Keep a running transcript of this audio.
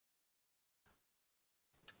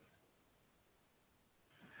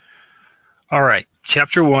All right,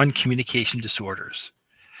 Chapter 1, Communication Disorders.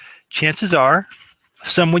 Chances are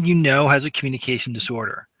someone you know has a communication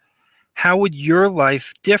disorder. How would your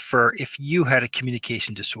life differ if you had a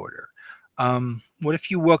communication disorder? What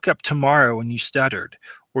if you woke up tomorrow and you stuttered,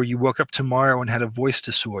 or you woke up tomorrow and had a voice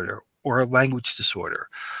disorder, or a language disorder,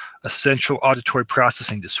 a central auditory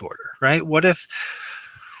processing disorder, right? What if,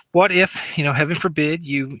 heaven forbid,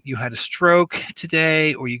 you had a stroke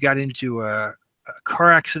today, or you got into a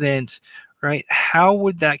car accident, right? How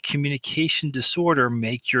would that communication disorder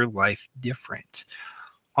make your life different?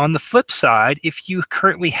 On the flip side, if you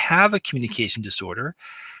currently have a communication disorder,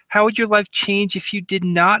 how would your life change if you did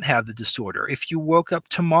not have the disorder? If you woke up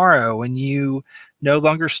tomorrow and you no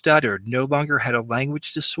longer stuttered, no longer had a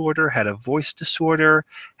language disorder, had a voice disorder,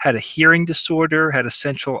 had a hearing disorder, had a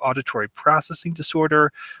central auditory processing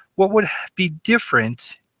disorder, what would be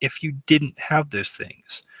different if you didn't have those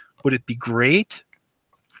things? Would it be great?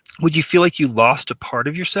 Would you feel like you lost a part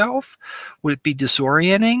of yourself? Would it be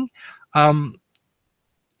disorienting?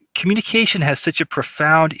 Communication has such a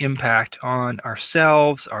profound impact on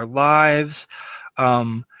ourselves, our lives,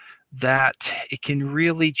 that it can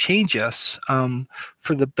really change us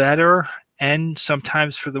for the better and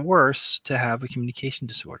sometimes for the worse to have a communication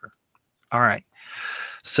disorder. All right.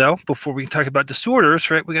 So before we talk about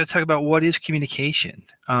disorders, right, we got to talk about what is communication.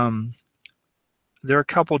 There are a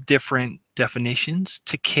couple different definitions: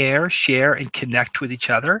 to care, share, and connect with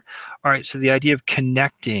each other. All right, so the idea of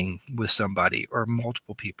connecting with somebody or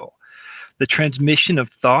multiple people. The transmission of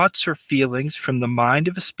thoughts or feelings from the mind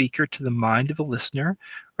of a speaker to the mind of a listener,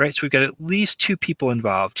 right? So we've got at least two people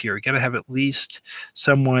involved here. We've got to have at least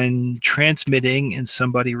someone transmitting and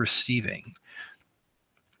somebody receiving.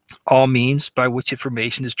 All means by which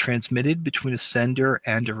information is transmitted between a sender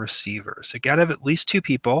and a receiver. So you got to have at least two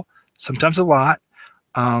people, sometimes a lot.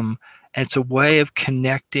 And it's a way of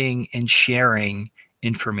connecting and sharing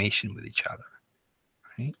information with each other.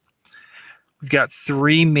 Right? We've got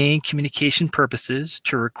three main communication purposes: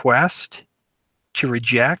 to request, to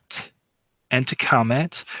reject, and to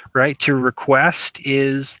comment. Right? To request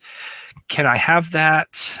is, can I have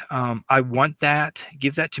that? I want that.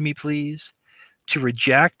 Give that to me, please. To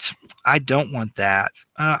reject, I don't want that.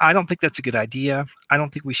 I don't think that's a good idea. I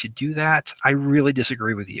don't think we should do that. I really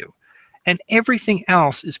disagree with you. And everything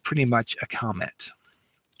else is pretty much a comment.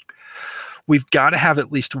 We've got to have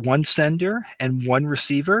at least one sender and one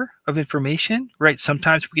receiver of information, right?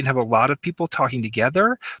 Sometimes we can have a lot of people talking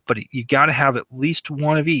together, but you got to have at least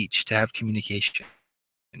one of each to have communication.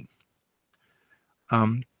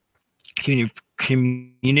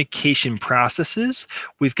 Communication processes,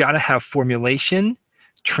 we've got to have formulation,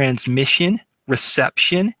 transmission,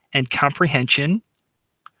 reception, and comprehension.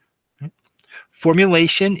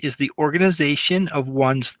 Formulation is the organization of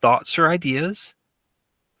one's thoughts or ideas.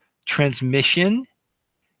 Transmission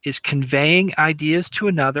is conveying ideas to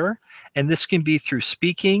another, and this can be through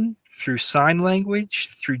speaking, through sign language,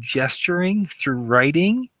 through gesturing, through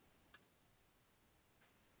writing.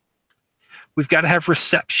 We've got to have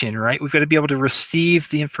reception, right? We've got to be able to receive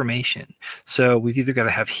the information. So we've either got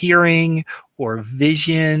to have hearing or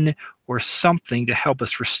vision or something to help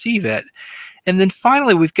us receive it. And then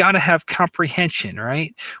finally, we've got to have comprehension,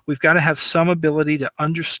 right? We've got to have some ability to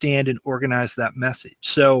understand and organize that message.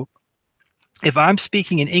 So if I'm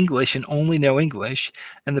speaking in English and only know English,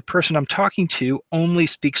 and the person I'm talking to only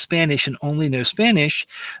speaks Spanish and only knows Spanish,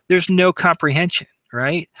 there's no comprehension,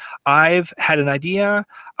 right? I've had an idea,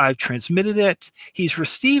 I've transmitted it, he's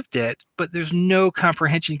received it, but there's no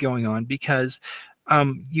comprehension going on because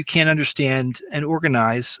you can't understand and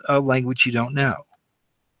organize a language you don't know,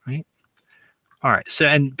 right? All right, so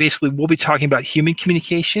and basically we'll be talking about human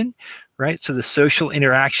communication, right? So the social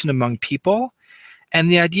interaction among people, and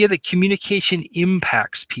the idea that communication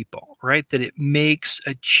impacts people, right? That it makes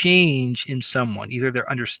a change in someone, either their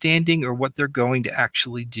understanding or what they're going to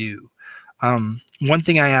actually do. One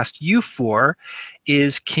thing I asked you for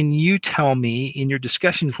is, can you tell me in your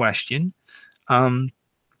discussion question,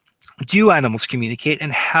 do animals communicate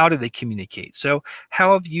and how do they communicate? So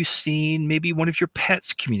how have you seen maybe one of your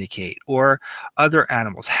pets communicate or other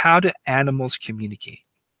animals? How do animals communicate?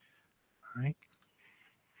 All right.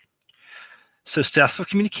 So successful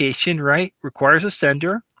communication, right, requires a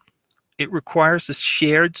sender. It requires a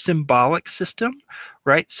shared symbolic system,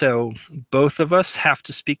 right? So both of us have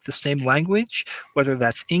to speak the same language, whether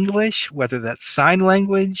that's English, whether that's sign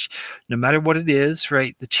language, no matter what it is,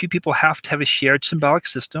 right? The two people have to have a shared symbolic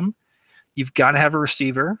system. You've got to have a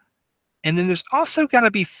receiver. And then there's also got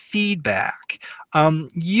to be feedback.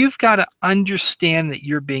 You've got to understand that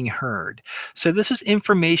you're being heard. So this is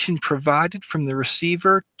information provided from the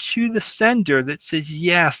receiver to the sender that says,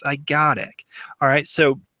 yes, I got it. All right,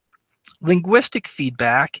 so linguistic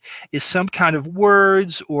feedback is some kind of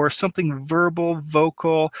words or something verbal,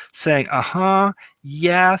 vocal, saying, uh-huh,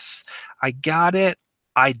 yes, I got it,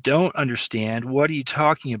 I don't understand, what are you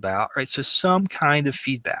talking about, right? So some kind of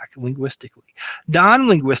feedback linguistically.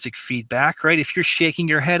 Non-linguistic feedback, right? If you're shaking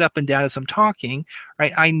your head up and down as I'm talking,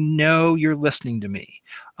 right, I know you're listening to me.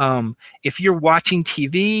 If you're watching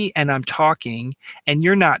TV and I'm talking and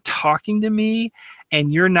you're not talking to me,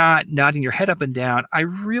 and you're not nodding your head up and down, I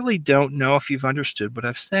really don't know if you've understood what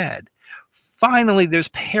I've said. Finally, there's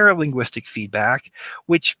paralinguistic feedback,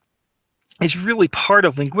 which is really part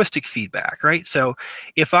of linguistic feedback, right? So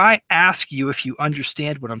if I ask you if you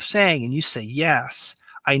understand what I'm saying and you say yes,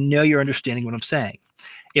 I know you're understanding what I'm saying.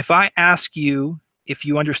 If I ask you if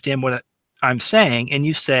you understand what I'm saying and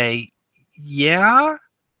you say, yeah,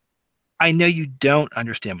 I know you don't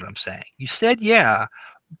understand what I'm saying. You said yeah,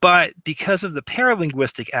 but because of the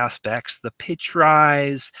paralinguistic aspects, the pitch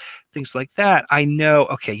rise, things like that, I know,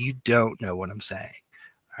 okay, you don't know what I'm saying.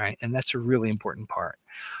 All right, and that's a really important part.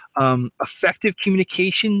 Effective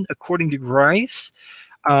communication, according to Grice,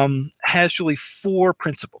 has really 4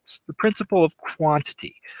 principles. The principle of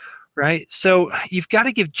quantity, right? So you've got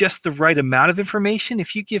to give just the right amount of information.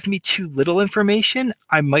 If you give me too little information,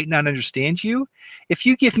 I might not understand you. If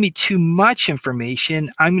you give me too much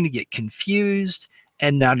information, I'm going to get confused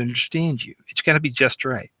and not understand you. It's got to be just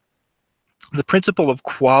right. The principle of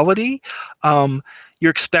quality, you're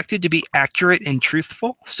expected to be accurate and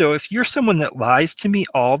truthful. So if you're someone that lies to me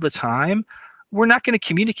all the time, we're not going to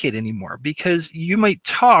communicate anymore because you might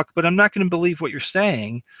talk, but I'm not going to believe what you're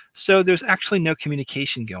saying. So there's actually no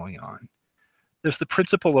communication going on. There's the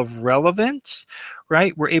principle of relevance,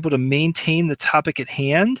 right? We're able to maintain the topic at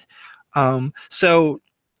hand. So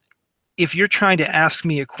if you're trying to ask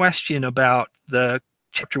me a question about the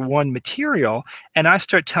chapter 1 material and I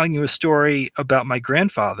start telling you a story about my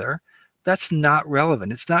grandfather, that's not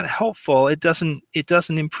relevant. It's not helpful. It doesn't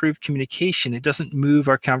improve communication. It doesn't move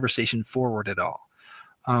our conversation forward at all.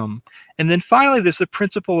 And then finally, there's the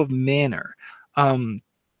principle of manner.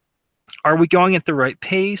 Are we going at the right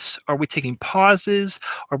pace? Are we taking pauses?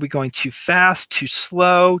 Are we going too fast, too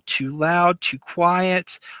slow, too loud, too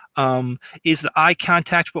quiet? Is the eye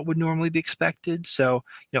contact what would normally be expected? So,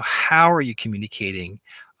 how are you communicating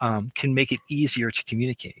can make it easier to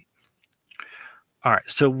communicate. All right,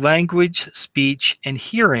 so language, speech, and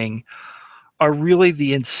hearing are really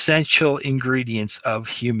the essential ingredients of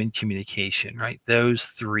human communication, right? Those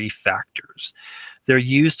 3 factors. They're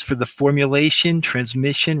used for the formulation,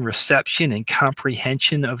 transmission, reception, and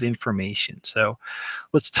comprehension of information. So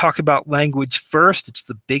let's talk about language first. It's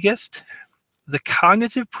the biggest. The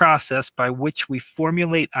cognitive process by which we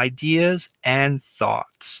formulate ideas and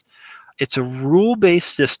thoughts. It's a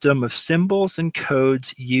rule-based system of symbols and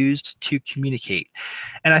codes used to communicate.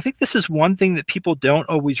 And I think this is one thing that people don't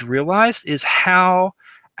always realize is how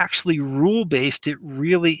actually rule-based it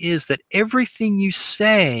really is, that everything you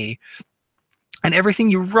say and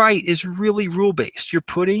everything you write is really rule-based. You're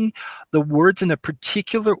putting the words in a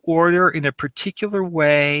particular order, in a particular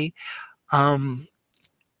way,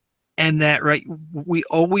 and that, right, we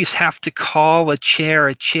always have to call a chair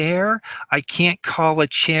a chair. I can't call a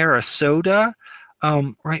chair a soda.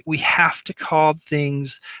 Right, we have to call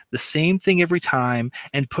things the same thing every time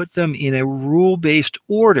and put them in a rule-based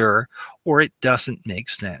order, or it doesn't make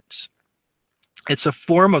sense. It's a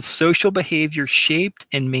form of social behavior shaped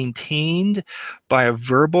and maintained by a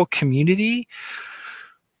verbal community,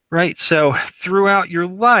 right? So throughout your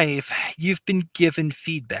life, you've been given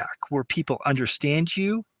feedback where people understand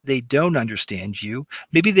you, they don't understand you.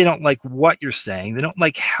 Maybe they don't like what you're saying, they don't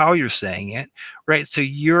like how you're saying it, right? So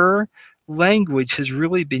your language has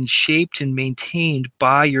really been shaped and maintained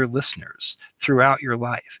by your listeners throughout your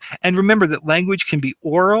life. And remember that language can be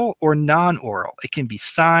oral or non-oral. It can be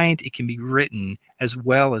signed, it can be written, as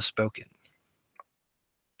well as spoken.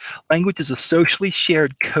 Language is a socially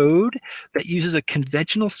shared code that uses a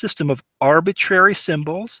conventional system of arbitrary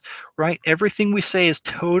symbols, right? Everything we say is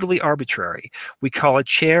totally arbitrary. We call a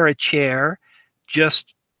chair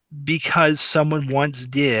just because someone once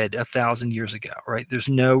did 1,000 years ago, right? There's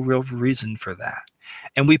no real reason for that.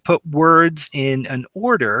 And we put words in an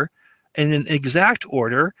order, in an exact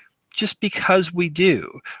order, just because we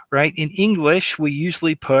do, right? In English, we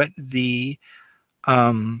usually put the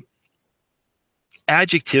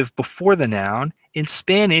adjective before the noun. In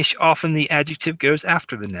Spanish, often the adjective goes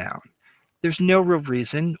after the noun. There's no real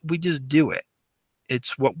reason. We just do it.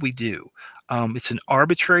 It's what we do. It's an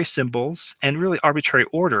arbitrary symbols and really arbitrary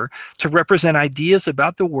order to represent ideas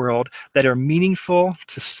about the world that are meaningful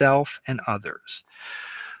to self and others.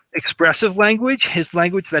 Expressive language is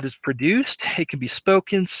language that is produced. It can be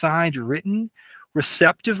spoken, signed, written.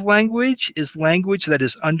 Receptive language is language that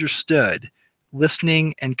is understood,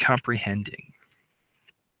 listening and comprehending.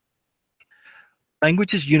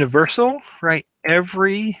 Language is universal, right?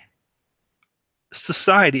 Every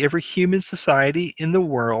society, every human society in the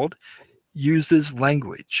world uses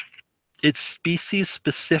language. It's species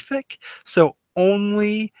specific, so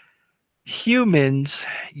only humans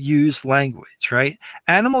use language, right?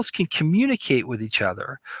 Animals can communicate with each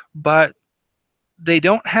other, but they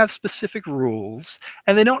don't have specific rules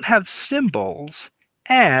and they don't have symbols.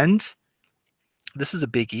 And this is a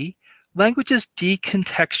biggie, language is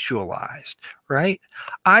decontextualized, right?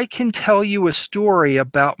 I can tell you a story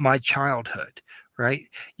about my childhood, right?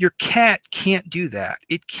 Your cat can't do that.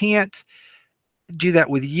 It can't do that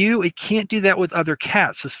with you. It can't do that with other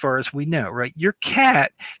cats as far as we know, right? Your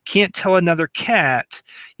cat can't tell another cat,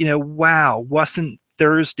 wow, wasn't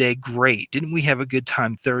Thursday great? Didn't we have a good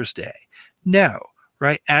time Thursday? No,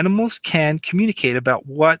 right? Animals can communicate about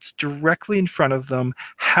what's directly in front of them,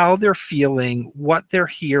 how they're feeling, what they're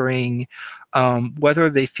hearing, whether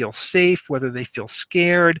they feel safe, whether they feel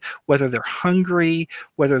scared, whether they're hungry,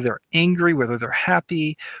 whether they're angry, whether they're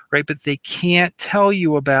happy, right? But they can't tell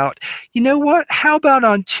you about, you know what, how about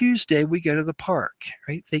on Tuesday we go to the park,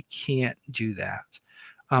 right? They can't do that.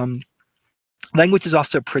 Language is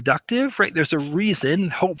also productive, right? There's a reason,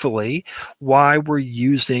 hopefully, why we're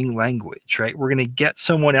using language, right? We're going to get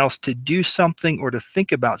someone else to do something or to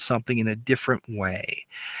think about something in a different way.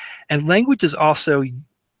 And language is also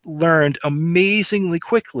learned amazingly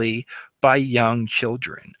quickly by young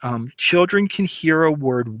children. Children can hear a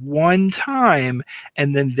word one time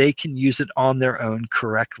and then they can use it on their own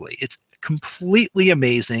correctly. It's completely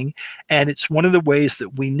amazing, and it's one of the ways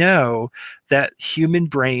that we know that human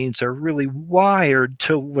brains are really wired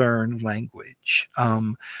to learn language.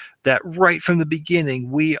 That right from the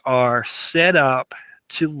beginning, we are set up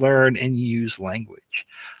to learn and use language.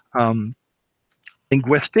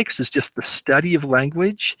 Linguistics is just the study of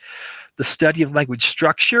language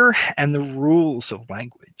structure, and the rules of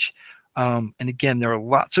language. And again, there are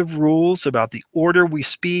lots of rules about the order we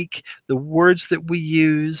speak, the words that we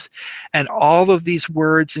use, and all of these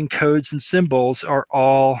words and codes and symbols are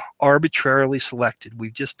all arbitrarily selected.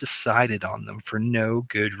 We've just decided on them for no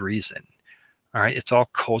good reason. All right, it's all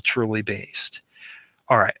culturally based.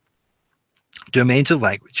 All right, domains of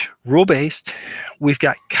language. Rule-based, we've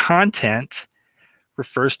got content,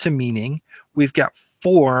 refers to meaning. We've got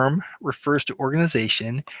form, refers to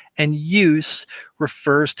organization, and use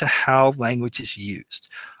refers to how language is used.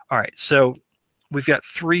 All right, so we've got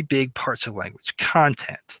three big parts of language.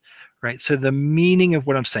 Content, right? So the meaning of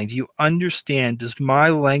what I'm saying. Do you understand? Does my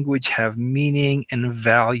language have meaning and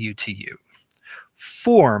value to you?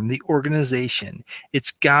 Form, the organization.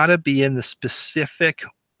 It's got to be in the specific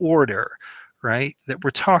order, right, that we're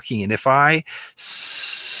talking in. If I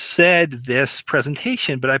said this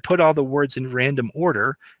presentation, but I put all the words in random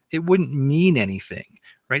order, it wouldn't mean anything,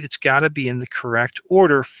 right? It's got to be in the correct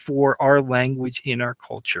order for our language in our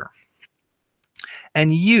culture.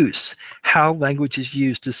 And use, how language is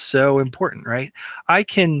used is so important, right? I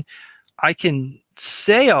can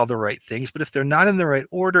say all the right things, but if they're not in the right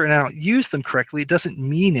order and I don't use them correctly, it doesn't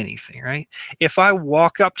mean anything, right? If I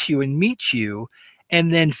walk up to you and meet you,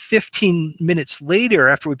 and then 15 minutes later,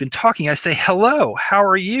 after we've been talking, I say, hello, how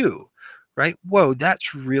are you? Right? Whoa,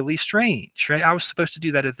 that's really strange, right? I was supposed to do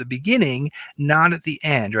that at the beginning, not at the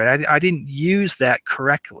end, right? I didn't use that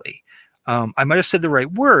correctly. I might have said the right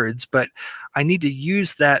words, but I need to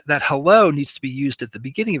use that hello needs to be used at the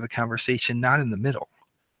beginning of a conversation, not in the middle.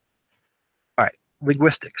 All right,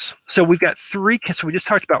 linguistics. So we've got three, so we just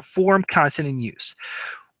talked about form, content, and use.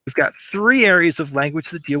 We've got three areas of language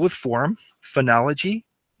that deal with form: phonology,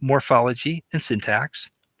 morphology, and syntax.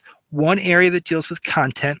 One area that deals with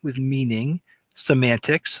content, with meaning,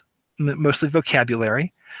 semantics, mostly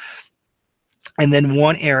vocabulary. And then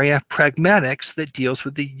one area, pragmatics, that deals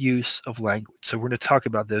with the use of language. So we're going to talk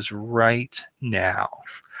about those right now.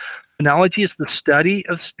 Phonology is the study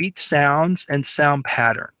of speech sounds and sound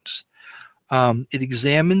patterns. It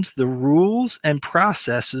examines the rules and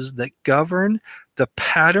processes that govern the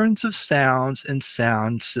patterns of sounds and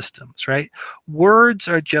sound systems, right? Words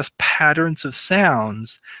are just patterns of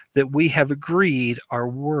sounds that we have agreed are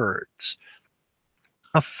words.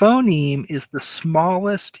 A phoneme is the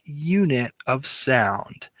smallest unit of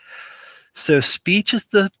sound. So speech is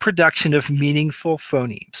the production of meaningful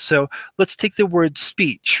phonemes. So let's take the word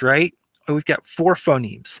speech, right? we've got 4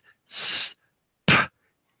 phonemes. S, p,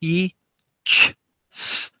 e, ch,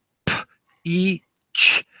 s, p, e,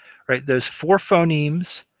 ch. Right? Those 4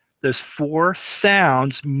 phonemes, those 4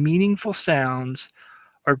 sounds, meaningful sounds,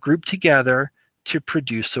 are grouped together to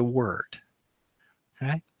produce a word.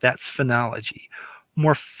 Okay? That's phonology.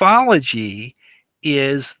 Morphology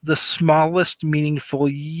is the smallest meaningful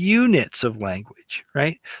units of language,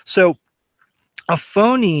 right? So a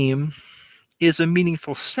phoneme is a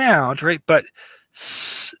meaningful sound, right? But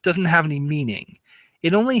s doesn't have any meaning.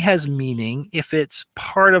 It only has meaning if it's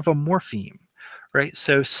part of a morpheme, right?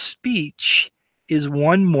 So speech is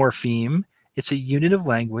one morpheme. It's a unit of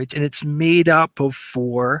language, and it's made up of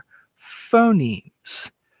 4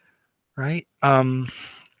 phonemes, right?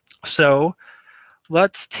 So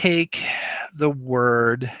let's take the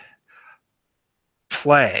word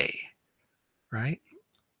play, right?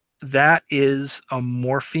 That is a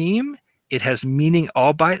morpheme. It has meaning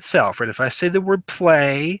all by itself, right? If I say the word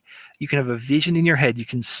play, you can have a vision in your head. You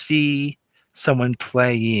can see someone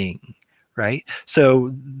playing, right?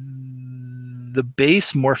 So the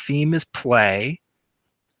base morpheme is play.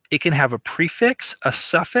 It can have a prefix, a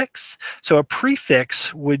suffix. So a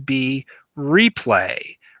prefix would be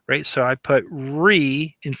replay, right? So I put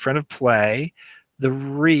re in front of play. The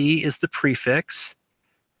re is the prefix,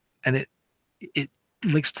 and it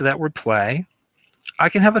links to that word play. I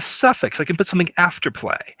can have a suffix. I can put something after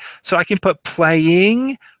play. So I can put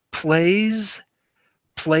playing, plays,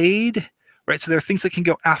 played, right? So there are things that can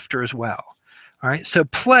go after as well. All right, so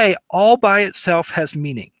play all by itself has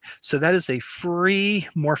meaning. So that is a free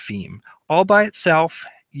morpheme. All by itself,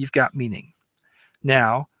 you've got meaning.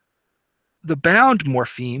 Now, the bound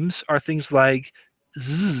morphemes are things like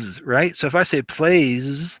z, right? So if I say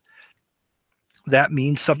plays, that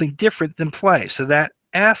means something different than play. So that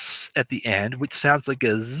S at the end, which sounds like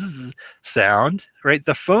a Z sound, right?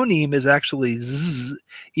 The phoneme is actually Z,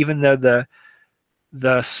 even though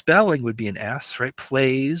the spelling would be an S, right?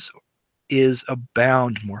 Plays is a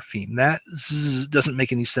bound morpheme. That Z doesn't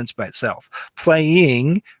make any sense by itself.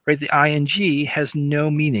 Playing, right? The ing has no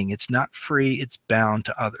meaning. It's not free. It's bound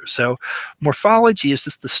to others. So morphology is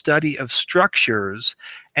just the study of structures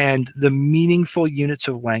and the meaningful units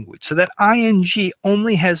of language. So that ing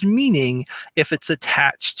only has meaning if it's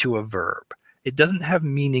attached to a verb. It doesn't have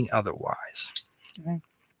meaning otherwise. Okay.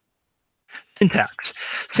 Syntax.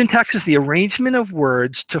 Syntax is the arrangement of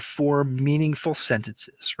words to form meaningful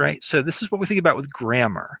sentences, right? So this is what we think about with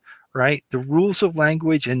grammar, right? The rules of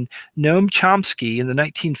language. And Noam Chomsky in the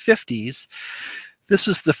 1950s, this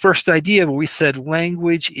is the first idea where we said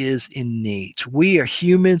language is innate. We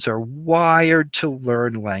humans are wired to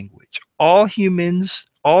learn language. All humans,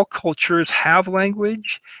 all cultures have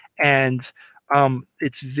language, and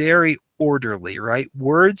it's very orderly, right?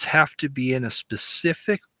 Words have to be in a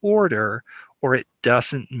specific order or it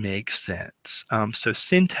doesn't make sense. So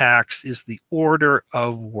syntax is the order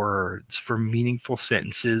of words for meaningful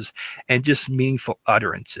sentences and just meaningful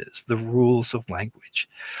utterances, the rules of language.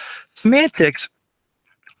 Semantics,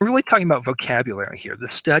 we're really talking about vocabulary here, the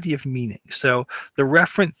study of meaning. So the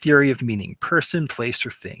referent theory of meaning, person, place,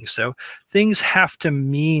 or thing. So things have to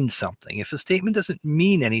mean something. If a statement doesn't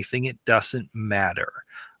mean anything, it doesn't matter.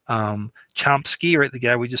 Chomsky, right, the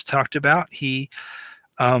guy we just talked about, he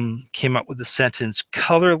came up with the sentence,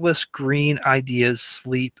 colorless green ideas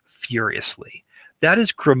sleep furiously. That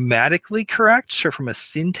is grammatically correct. So from a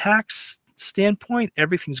syntax standpoint,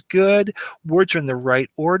 everything's good. Words are in the right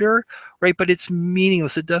order, right? But it's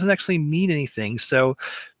meaningless. It doesn't actually mean anything. So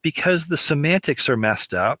because the semantics are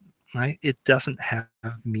messed up, right, it doesn't have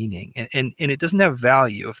meaning. And it doesn't have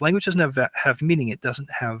value. If language doesn't have meaning, it doesn't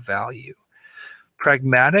have value.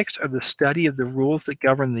 Pragmatics are the study of the rules that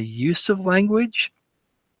govern the use of language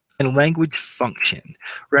and language function,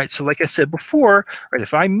 right? So like I said before, right,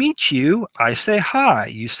 if I meet you, I say hi,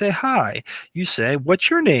 you say hi. You say,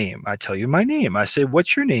 what's your name? I tell you my name. I say,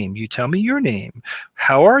 what's your name? You tell me your name.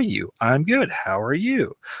 How are you? I'm good. How are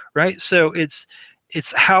you? Right? So it's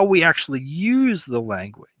how we actually use the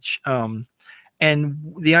language. And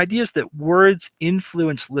the idea is that words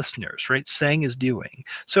influence listeners, right? Saying is doing.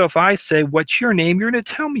 So if I say, what's your name? You're going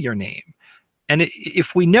to tell me your name. And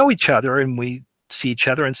if we know each other and we see each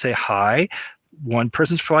other and say hi, one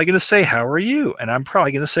person's probably going to say, how are you? And I'm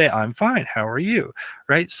probably going to say, I'm fine. How are you?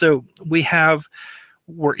 Right? So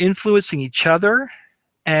we're influencing each other,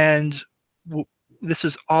 and this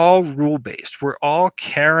is all rule-based. We're all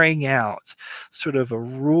carrying out sort of a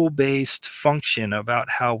rule-based function about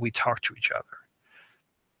how we talk to each other.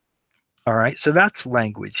 All right, so that's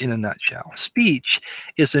language in a nutshell. Speech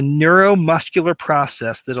is a neuromuscular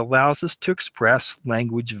process that allows us to express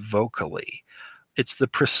language vocally. It's the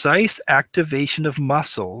precise activation of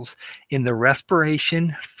muscles in the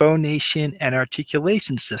respiration, phonation, and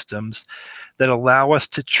articulation systems that allow us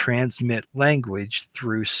to transmit language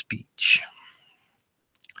through speech.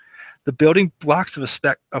 The building blocks of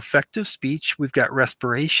effective speech, we've got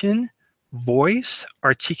respiration, voice,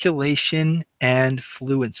 articulation, and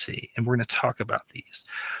fluency. And we're going to talk about these.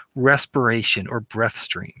 Respiration or breath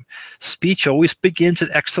stream. Speech always begins at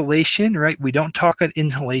exhalation, right? We don't talk at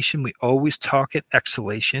inhalation. We always talk at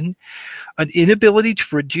exhalation. An inability to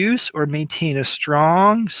produce or maintain a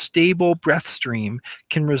strong, stable breath stream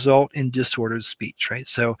can result in disordered speech, right?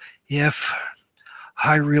 So if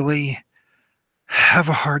I really have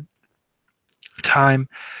a hard time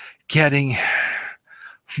getting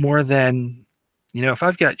more than, if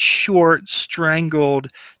I've got short, strangled,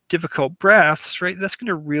 difficult breaths, right, that's going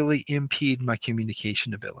to really impede my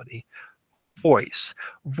communication ability. Voice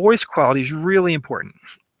quality is really important.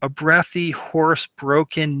 A breathy, hoarse,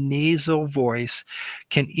 broken, nasal voice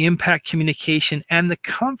can impact communication and the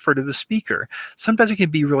comfort of the speaker. Sometimes it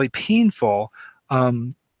can be really painful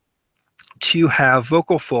to have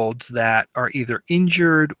vocal folds that are either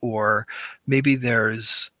injured, or maybe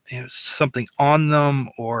there's something on them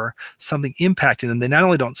or something impacting them. They not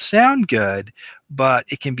only don't sound good, but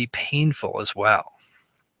it can be painful as well.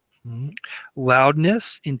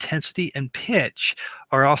 Loudness, intensity, and pitch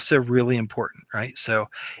are also really important, right? So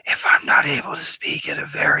if I'm not able to speak at a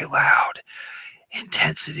very loud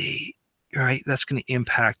intensity, right, that's going to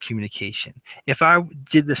impact communication. If I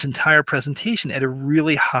did this entire presentation at a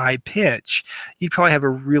really high pitch, you'd probably have a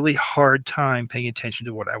really hard time paying attention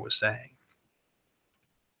to what I was saying.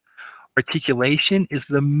 Articulation is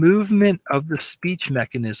the movement of the speech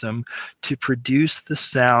mechanism to produce the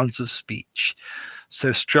sounds of speech.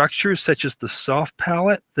 So structures such as the soft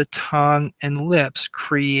palate, the tongue, and lips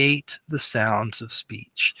create the sounds of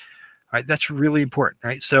speech. All right, that's really important,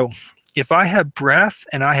 right? So if I have breath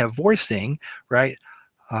and I have voicing, right,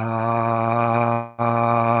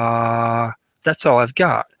 that's all I've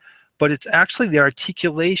got. But it's actually the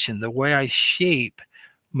articulation, the way I shape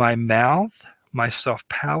my mouth, my soft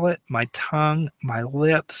palate, my tongue, my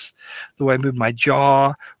lips, the way I move my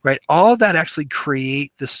jaw, right? All of that actually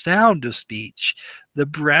create the sound of speech. The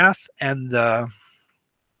breath and the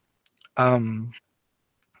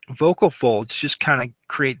vocal folds just kind of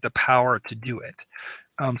create the power to do it.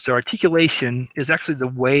 So articulation is actually the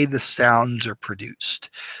way the sounds are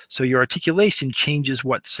produced. So your articulation changes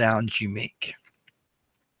what sounds you make.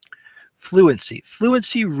 Fluency.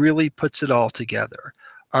 Fluency really puts it all together.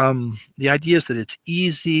 The idea is that it's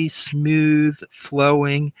easy, smooth,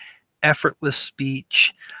 flowing, effortless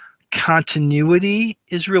speech. Continuity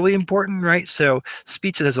is really important, right? So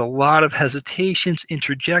speech that has a lot of hesitations,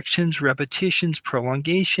 interjections, repetitions,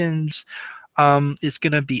 prolongations, is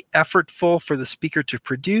going to be effortful for the speaker to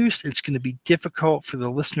produce. It's going to be difficult for the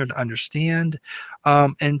listener to understand.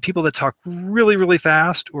 And people that talk really, really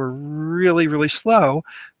fast or really, really slow,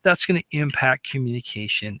 that's going to impact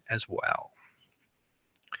communication as well.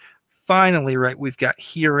 Finally, right, we've got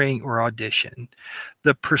hearing or audition,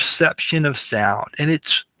 the perception of sound. And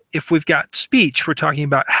if we've got speech, we're talking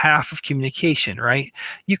about half of communication, right?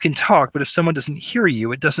 You can talk, but if someone doesn't hear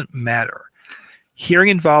you, it doesn't matter. Hearing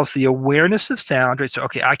involves the awareness of sound, right? So,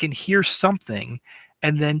 okay, I can hear something.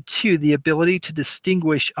 And then two, the ability to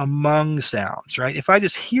distinguish among sounds, right? If I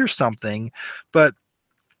just hear something, but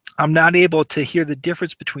I'm not able to hear the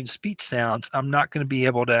difference between speech sounds, I'm not going to be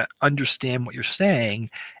able to understand what you're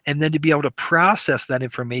saying. And then to be able to process that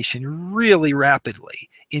information really rapidly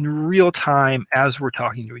in real time as we're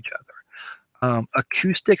talking to each other.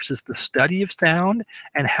 Acoustics is the study of sound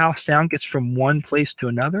and how sound gets from one place to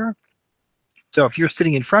another. So if you're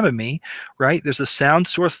sitting in front of me, right, there's a sound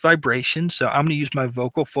source vibration. So I'm going to use my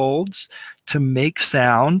vocal folds to make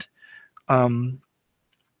sound.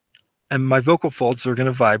 And my vocal folds are going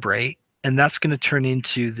to vibrate, and that's going to turn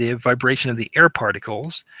into the vibration of the air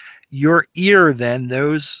particles. Your ear then,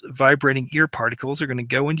 those vibrating ear particles are going to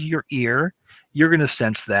go into your ear. You're going to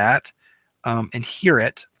sense that and hear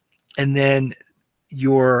it. And then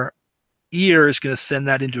your ear is going to send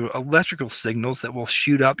that into electrical signals that will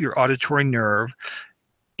shoot up your auditory nerve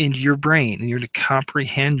into your brain, and you're going to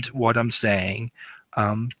comprehend what I'm saying.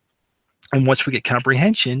 And once we get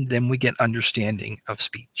comprehension, then we get understanding of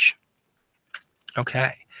speech.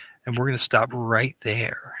 Okay, and we're going to stop right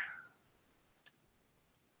there.